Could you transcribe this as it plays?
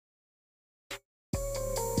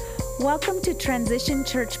Welcome to Transition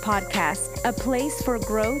Church Podcast, a place for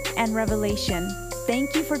growth and revelation.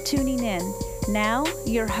 Thank you for tuning in. Now,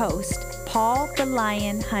 your host, Paul the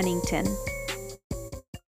Lion Huntington.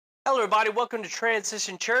 Hello, everybody. Welcome to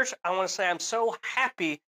Transition Church. I want to say I'm so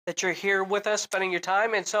happy that you're here with us, spending your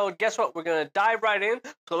time. And so, guess what? We're going to dive right in.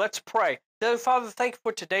 So let's pray. Dear Father, thank you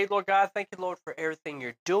for today, Lord God. Thank you, Lord, for everything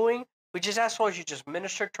you're doing. We just ask, Lord, you just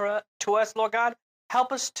minister to us, Lord God.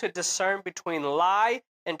 Help us to discern between lie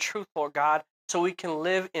and truth, Lord God, so we can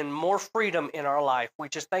live in more freedom in our life. We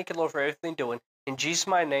just thank you, Lord, for everything you're doing. In Jesus'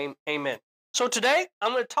 mighty name, amen. So today,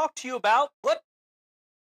 I'm going to talk to you about what?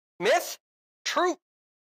 Myth, truth.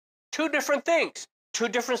 Two different things, two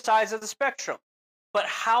different sides of the spectrum. But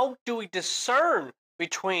how do we discern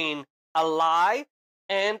between a lie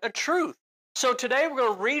and a truth? So today we're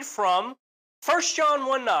going to read from 1 John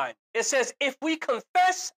 1:9. It says, if we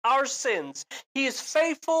confess our sins, he is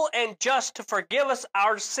faithful and just to forgive us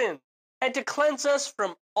our sins and to cleanse us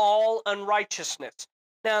from all unrighteousness.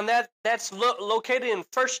 Now that's located in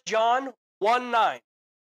 1 John 1:9.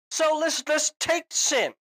 So let's take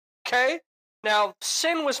sin, okay? Now,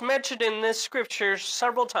 sin was mentioned in this scripture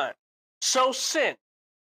several times. So sin.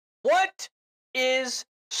 What is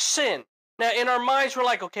sin? Now, in our minds, we're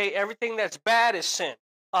like, okay, everything that's bad is sin.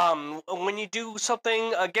 When you do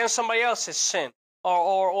something against somebody else is sin.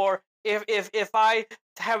 Or if I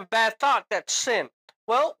have a bad thought, that's sin.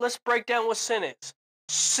 Well, let's break down what sin is.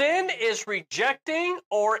 Sin is rejecting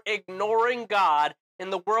or ignoring God in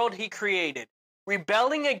the world he created.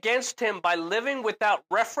 Rebelling against him by living without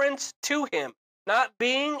reference to him, not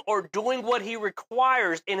being or doing what he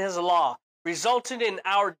requires in his law, resulting in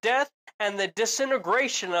our death and the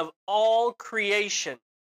disintegration of all creation.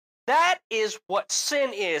 That is what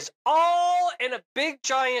sin is, all in a big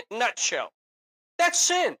giant nutshell. That's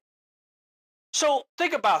sin. So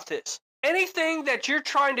think about this. Anything that you're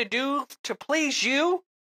trying to do to please you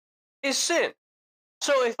is sin.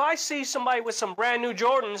 So if I see somebody with some brand new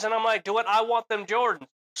Jordans and I'm like, do what? I want them Jordans.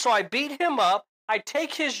 So I beat him up. I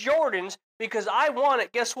take his Jordans because I want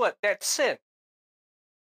it. Guess what? That's sin.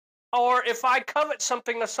 Or if I covet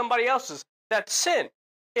something of somebody else's, that's sin.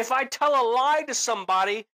 If I tell a lie to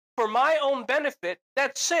somebody for my own benefit,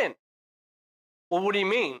 that's sin. Well, what do you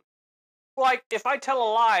mean? Like, if I tell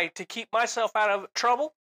a lie to keep myself out of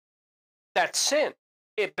trouble, that's sin.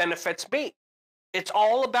 It benefits me. It's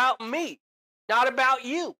all about me, not about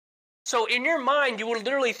you. So in your mind, you would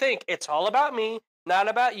literally think, it's all about me, not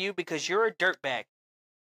about you, because you're a dirtbag.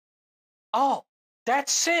 Oh,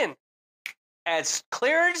 that's sin. As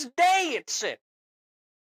clear as day, it's sin.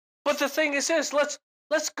 But the thing is this, let's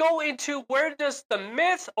go into where does the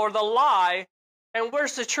myth or the lie and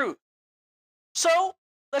where's the truth. So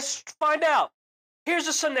let's find out. Here's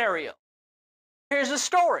a scenario. Here's a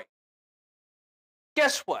story.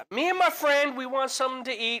 Guess what? Me and my friend, we want something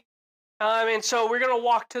to eat. And so we're going to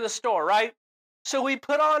walk to the store, right? So we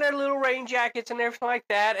put on our little rain jackets and everything like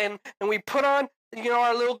that. And we put on,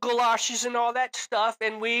 our little galoshes and all that stuff.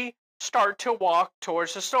 And we start to walk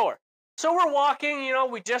towards the store. So we're walking,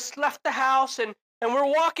 we just left the house and we're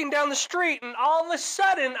walking down the street. And all of a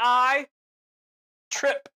sudden, I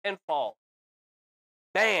trip and fall.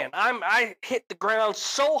 Man, I hit the ground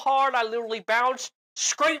so hard, I literally bounced,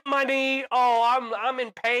 scraped my knee. Oh, I'm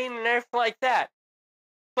in pain and everything like that.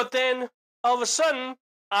 But then, all of a sudden,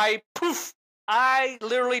 I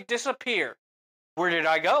literally disappear. Where did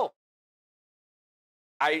I go?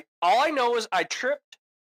 All I know is I tripped,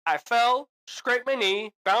 I fell, scraped my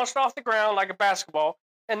knee, bounced off the ground like a basketball,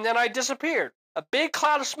 and then I disappeared. A big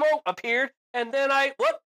cloud of smoke appeared, and then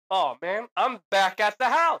oh man, I'm back at the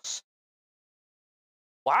house.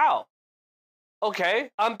 Wow.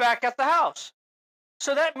 Okay, I'm back at the house.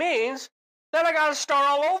 So that means that I gotta start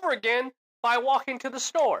all over again by walking to the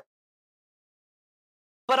store.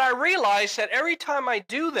 But I realize that every time I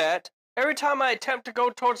do that, every time I attempt to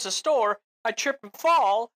go towards the store, I trip and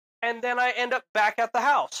fall, and then I end up back at the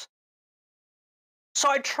house. So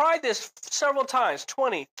I tried this several times,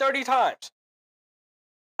 20, 30 times.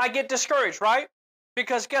 I get discouraged, right?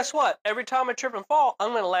 Because guess what? Every time I trip and fall,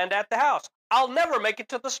 I'm going to land at the house. I'll never make it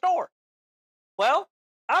to the store. Well,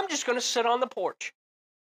 I'm just going to sit on the porch.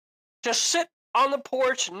 Just sit on the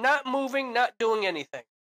porch, not moving, not doing anything.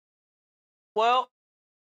 Well,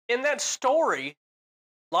 in that story,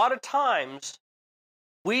 a lot of times,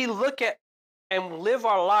 we look at and live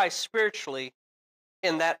our lives spiritually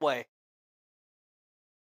in that way.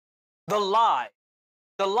 The lie.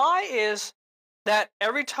 The lie is that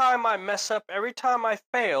every time I mess up, every time I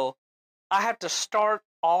fail, I have to start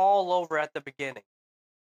all over at the beginning.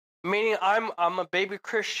 Meaning I'm a baby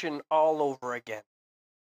Christian all over again.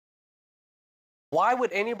 Why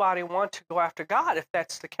would anybody want to go after God if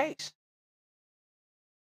that's the case?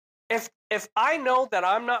 If I know that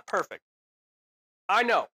I'm not perfect, I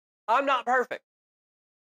know I'm not perfect,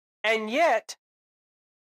 and yet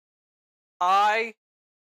I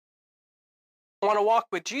want to walk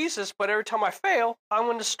with Jesus, but every time I fail, I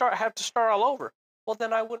want to have to start all over. Well,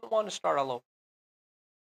 then I wouldn't want to start all over.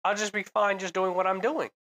 I'll just be fine just doing what I'm doing.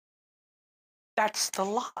 That's the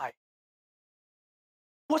lie.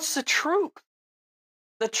 What's the truth?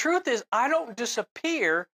 The truth is I don't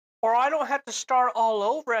disappear, or I don't have to start all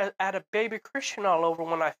over at a baby Christian all over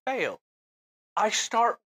when I fail. I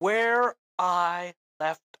start where I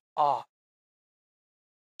left off.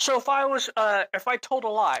 So if I told a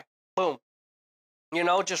lie, boom,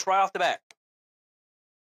 just right off the bat.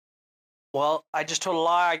 Well, I just told a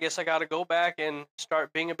lie. I guess I got to go back and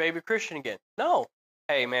start being a baby Christian again. No.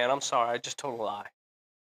 Hey, man, I'm sorry. I just told a lie.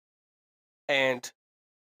 And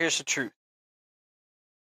here's the truth.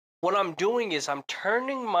 What I'm doing is I'm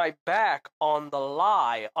turning my back on the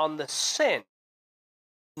lie, on the sin.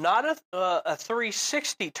 Not a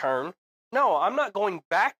 360 turn. No, I'm not going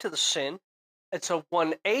back to the sin. It's a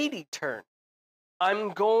 180 turn.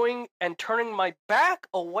 I'm going and turning my back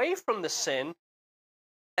away from the sin,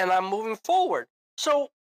 and I'm moving forward. So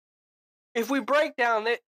if we break down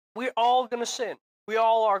it, we're all going to sin. We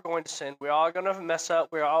all are going to sin. We're all going to mess up.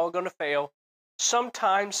 We're all going to fail.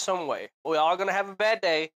 Sometime, some way. We're all going to have a bad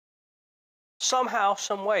day. Somehow,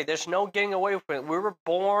 some way. There's no getting away from it. We were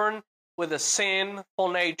born with a sinful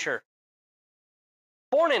nature.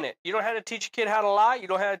 Born in it. You don't have to teach a kid how to lie. You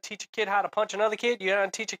don't have to teach a kid how to punch another kid. You don't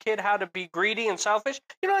have to teach a kid how to be greedy and selfish.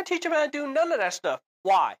 You don't have to teach them how to do none of that stuff.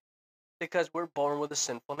 Why? Because we're born with a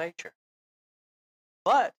sinful nature.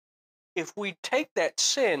 But if we take that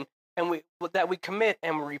sin that we commit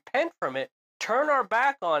and repent from it, turn our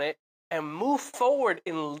back on it, and move forward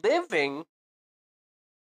in living,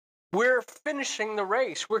 we're finishing the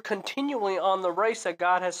race. We're continuing on the race that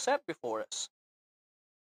God has set before us.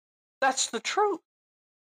 That's the truth.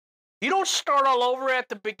 You don't start all over at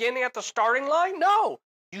the beginning, at the starting line. No.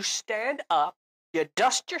 You stand up, you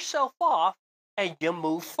dust yourself off, and you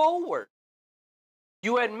move forward.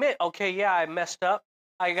 You admit, okay, yeah, I messed up.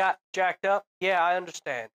 I got jacked up. Yeah, I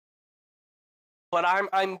understand. But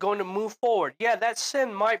I'm going to move forward. Yeah, that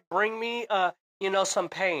sin might bring me some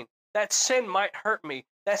pain. That sin might hurt me.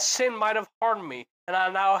 That sin might have harmed me, and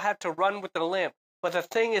I now have to run with the limp. But the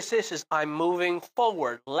thing is I'm moving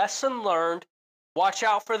forward. Lesson learned. Watch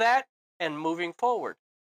out for that, and moving forward.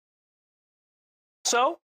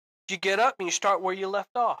 So, you get up and you start where you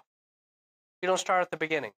left off. You don't start at the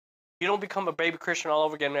beginning. You don't become a baby Christian all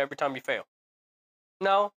over again every time you fail.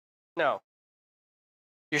 No.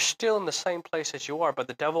 You're still in the same place as you are, but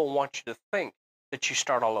the devil wants you to think that you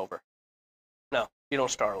start all over. No, you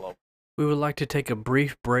don't start all over. We would like to take a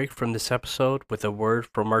brief break from this episode with a word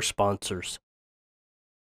from our sponsors.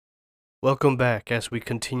 Welcome back as we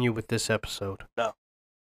continue with this episode. No.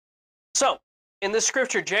 So, in the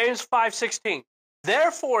scripture, James 5:16,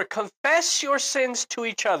 therefore confess your sins to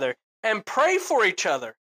each other and pray for each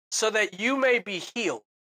other so that you may be healed.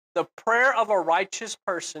 The prayer of a righteous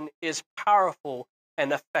person is powerful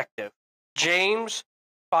and effective. James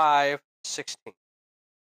 5:16.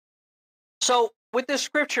 So, with this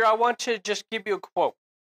scripture, I want to just give you a quote.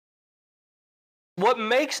 What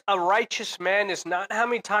makes a righteous man is not how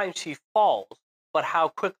many times he falls, but how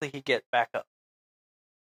quickly he gets back up.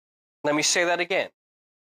 Let me say that again.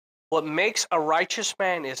 What makes a righteous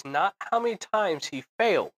man is not how many times he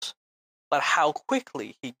fails, but how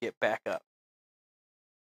quickly he gets back up.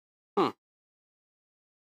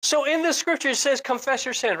 So in the scripture, it says, confess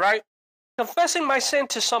your sin, right? Confessing my sin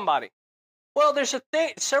to somebody. Well, there's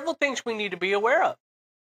several things we need to be aware of.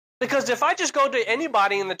 Because if I just go to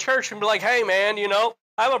anybody in the church and be like, hey, man,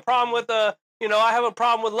 I have a problem with I have a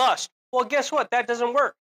problem with lust. Well, guess what? That doesn't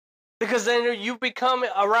work. Because then you become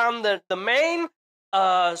around the main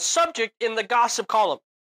subject in the gossip column.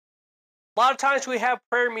 A lot of times we have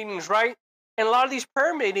prayer meetings, right? And a lot of these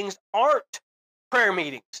prayer meetings aren't prayer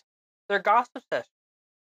meetings. They're gossip sessions.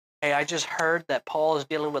 Hey, I just heard that Paul is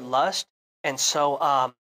dealing with lust. And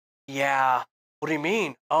so, yeah, what do you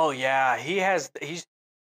mean? Oh, yeah,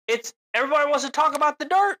 everybody wants to talk about the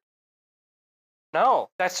dirt. No,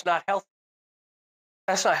 that's not healthy.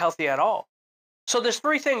 That's not healthy at all. So there's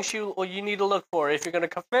three things you need to look for. If you're going to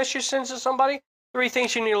confess your sins to somebody, three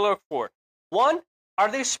things you need to look for. One,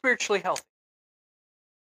 are they spiritually healthy?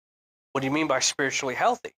 What do you mean by spiritually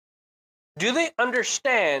healthy? Do they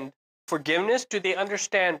understand forgiveness? Do they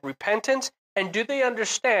understand repentance? And do they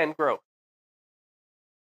understand growth?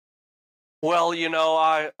 Well,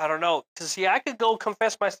 I don't know. Because, see, I could go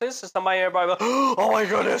confess my sins to somebody, everybody goes, oh my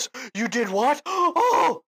goodness, you did what?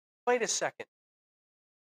 Oh, wait a second.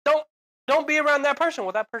 Don't be around that person.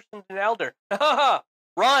 Well, that person's an elder.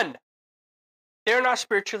 Run. They're not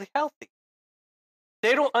spiritually healthy.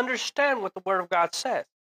 They don't understand what the Word of God says.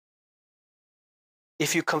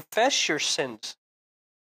 If you confess your sins,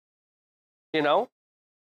 it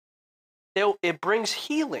brings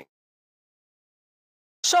healing.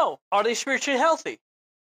 So, are they spiritually healthy?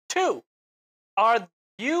 2, are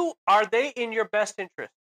they in your best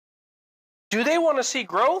interest? Do they want to see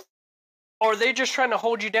growth? Or are they just trying to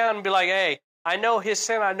hold you down and be like, hey, I know his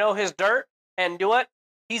sin, I know his dirt, and do what?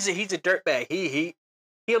 He's a dirtbag.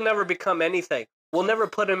 He'll never become anything. We'll never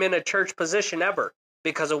put him in a church position ever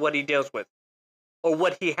because of what he deals with or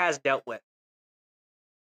what he has dealt with.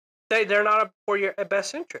 They're not for your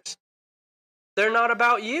best interest. They're not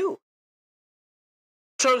about you.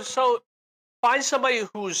 So find somebody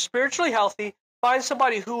who's spiritually healthy. Find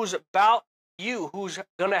somebody who's about you, who's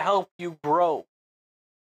going to help you grow.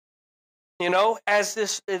 As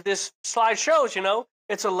this slide shows,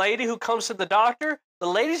 it's a lady who comes to the doctor. The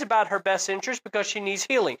lady's about her best interest because she needs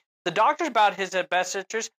healing. The doctor's about his best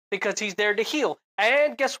interest because he's there to heal.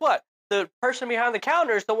 And guess what? The person behind the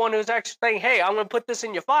counter is the one who's actually saying, hey, I'm going to put this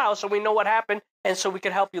in your file so we know what happened and so we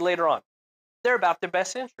can help you later on. They're about their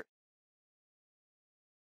best interest.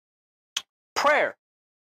 Prayer.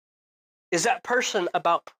 Is that person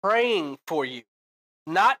about praying for you?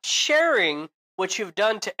 Not sharing what you've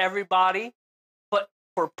done to everybody, but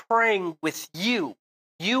for praying with you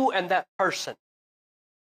and that person.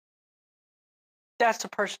 That's a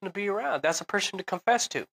person to be around. That's a person to confess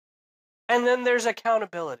to. And then there's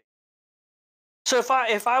accountability. So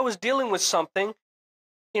if I was dealing with something,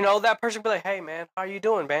 that person would be like, hey man, how are you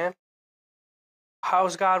doing, man?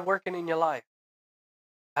 How's God working in your life?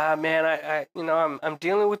 Man, I'm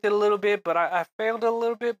dealing with it a little bit, but I failed a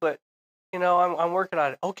little bit, but I'm working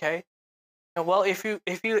on it. Okay. Well, if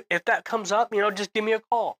that comes up, just give me a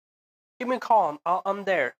call. Give me a call. I'm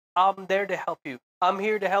there. I'm there to help you. I'm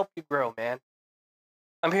here to help you grow, man.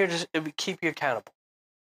 I'm here to keep you accountable.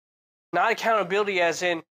 Not accountability as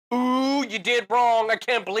in, ooh, you did wrong. I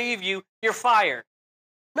can't believe you. You're fired.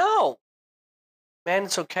 No. Man,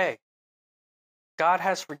 it's okay. God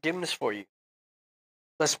has forgiveness for you.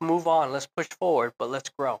 Let's move on. Let's push forward, but let's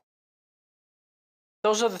grow.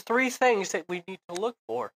 Those are the 3 things that we need to look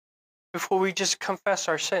for before we just confess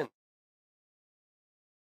our sin.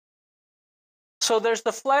 So there's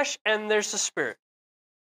the flesh and there's the spirit.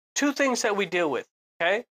 2 things that we deal with,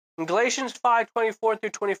 okay? In Galatians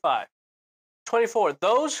 5:24-25. 24,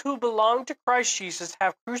 those who belong to Christ Jesus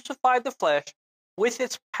have crucified the flesh with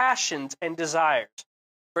its passions and desires.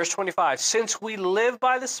 Verse 25, since we live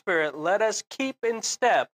by the Spirit, let us keep in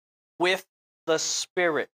step with the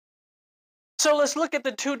Spirit. So let's look at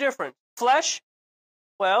the 2 different. Flesh,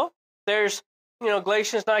 well, there's,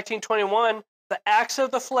 Galatians 19:21, the acts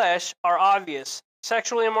of the flesh are obvious.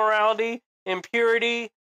 Sexual immorality, impurity,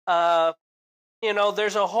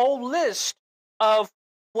 there's a whole list of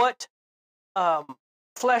what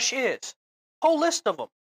flesh is. Whole list of them.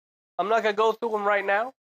 I'm not going to go through them right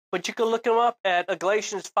now, but you can look them up at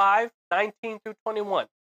Galatians 5:19-21.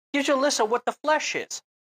 Gives you a list of what the flesh is.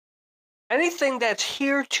 Anything that's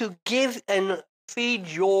here to give and feed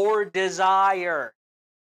your desire.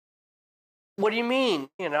 What do you mean?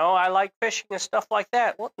 I like fishing and stuff like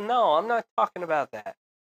that. Well, no, I'm not talking about that.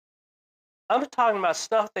 I'm talking about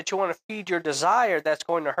stuff that you want to feed your desire that's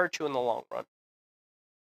going to hurt you in the long run.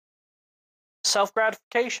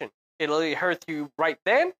 Self-gratification. It'll either hurt you right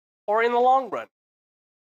then or in the long run.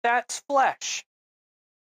 That's flesh.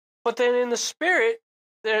 But then in the spirit,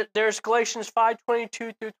 there's Galatians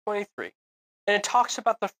 5:22-23. And it talks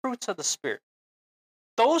about the fruits of the Spirit.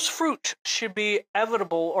 Those fruits should be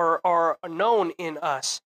evidable or known in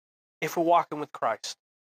us if we're walking with Christ.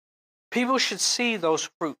 People should see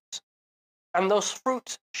those fruits. And those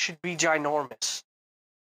fruits should be ginormous.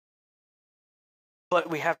 But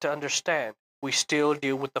we have to understand, we still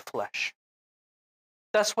deal with the flesh.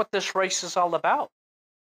 That's what this race is all about.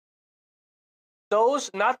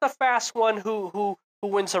 Those, not the fast one who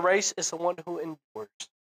wins the race, is the one who endures.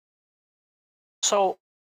 So,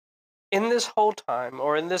 in this whole time,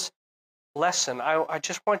 or in this lesson, I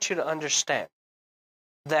just want you to understand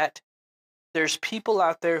that there's people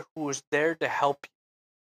out there who is there to help you.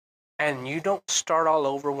 And you don't start all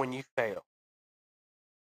over when you fail.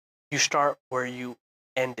 You start where you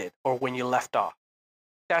ended or when you left off.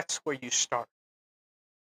 That's where you start.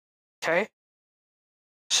 Okay?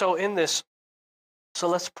 So in this, so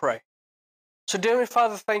let's pray. So dear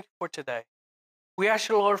Father, thank you for today. We ask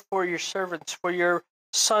you, Lord, for your servants, for your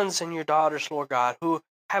sons and your daughters, Lord God, who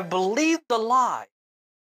have believed the lie.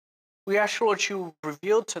 We ask you, Lord, you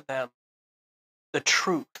reveal to them the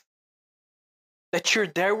truth, that you're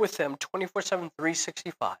there with them 24/7,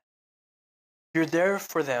 365. You're there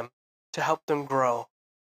for them to help them grow,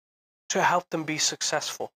 to help them be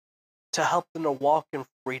successful, to help them to walk in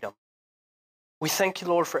freedom. We thank you,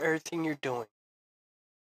 Lord, for everything you're doing.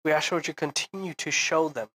 We ask, Lord, you continue to show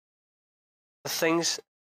them the things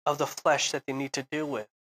of the flesh that they need to deal with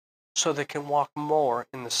so they can walk more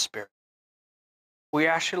in the Spirit. We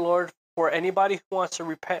ask you, Lord, for anybody who wants to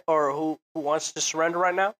repent or who wants to surrender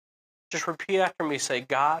right now, just repeat after me. Say,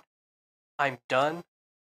 God, I'm done.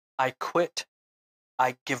 I quit.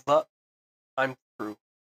 I give up. I'm through.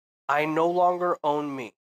 I no longer own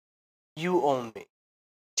me. You own me.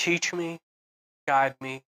 Teach me, guide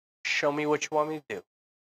me, show me what you want me to do,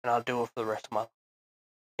 and I'll do it for the rest of my life.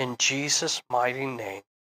 In Jesus' mighty name,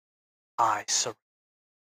 I surrender.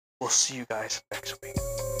 We'll see you guys next week.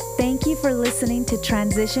 Thank you for listening to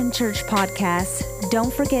Transition Church Podcast.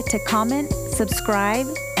 Don't forget to comment, subscribe,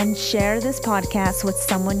 and share this podcast with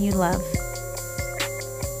someone you love.